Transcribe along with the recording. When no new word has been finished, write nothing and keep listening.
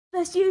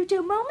this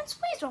YouTube moments,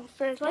 please don't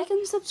forget to like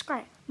and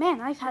subscribe. Man,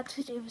 I've had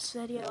to do this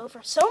video over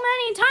so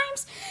many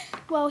times.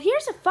 Well,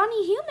 here's a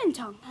funny human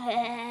tongue.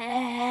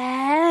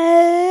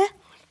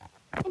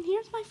 And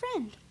here's my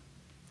friend.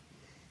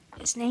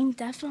 His name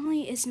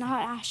definitely is not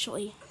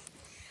Ashley.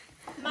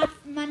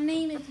 My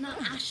name is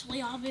not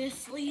Ashley,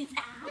 obviously. It's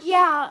Ash.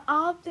 Yeah,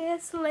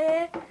 obviously.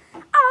 Really?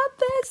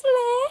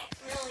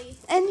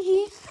 And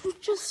he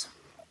just,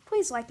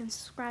 please like and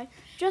subscribe.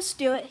 Just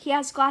do it. He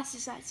has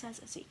glasses that says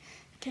it. See,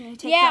 can you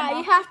take them off? Yeah,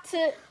 you have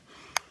to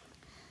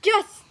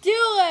just do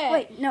it.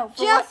 Wait, no.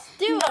 Just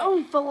do it.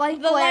 No, the light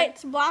The glare.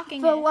 light's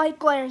blocking The it. light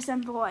glares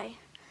in boy.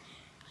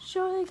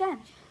 Show it again.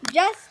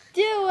 Just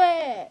do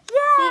it.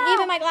 Yeah. See,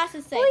 even my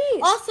glasses say.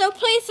 Please. Also,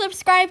 please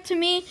subscribe to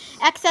me,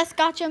 XS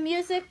Gotcha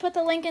Music. Put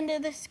the link in the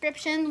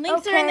description.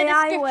 Links are in the Okay,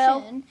 I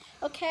description.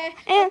 will. Okay.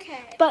 And, okay.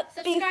 But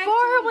Subscribe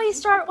before to we me.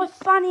 start with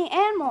funny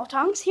animal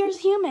tongues, here's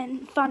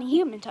funny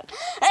human tongue.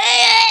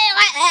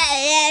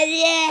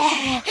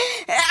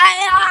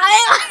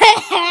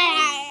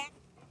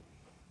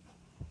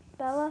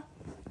 Bella?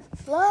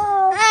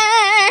 Hello?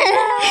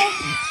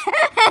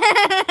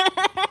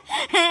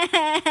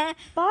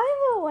 By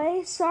the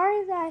way,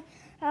 sorry that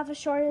I have a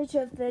shortage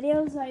of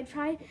videos. I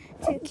try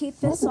to keep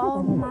this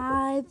all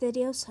my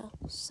videos, so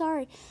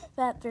sorry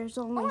that there's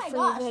only 3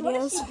 videos. What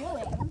is she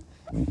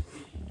doing?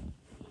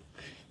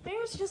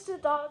 There's just a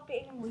dog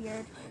being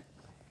weird.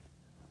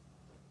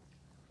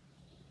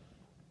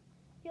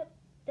 Yep,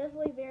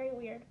 definitely very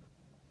weird.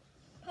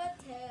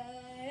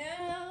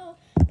 Potato,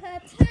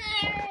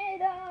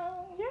 potato.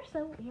 You're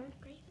so weird,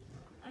 Grace.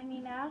 I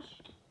mean,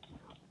 Ash.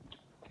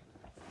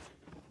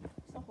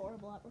 So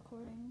horrible at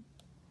recording.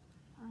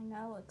 I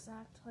know,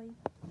 exactly.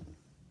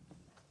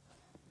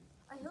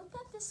 I hope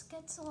that this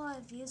gets a lot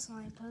of views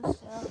when I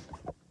post it.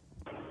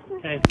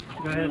 Okay,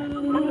 go ahead.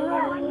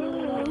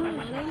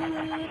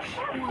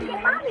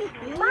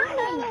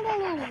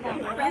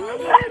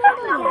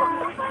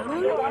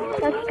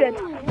 That's good.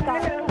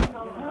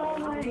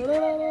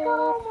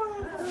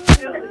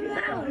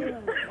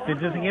 Okay,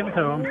 just give it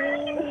to him.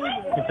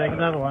 You can take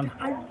another one.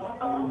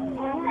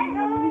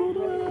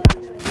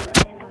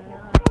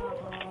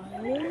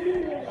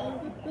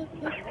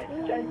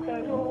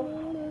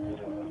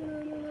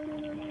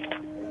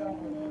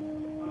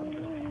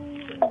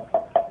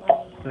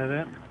 Is that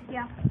it?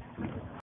 Yeah.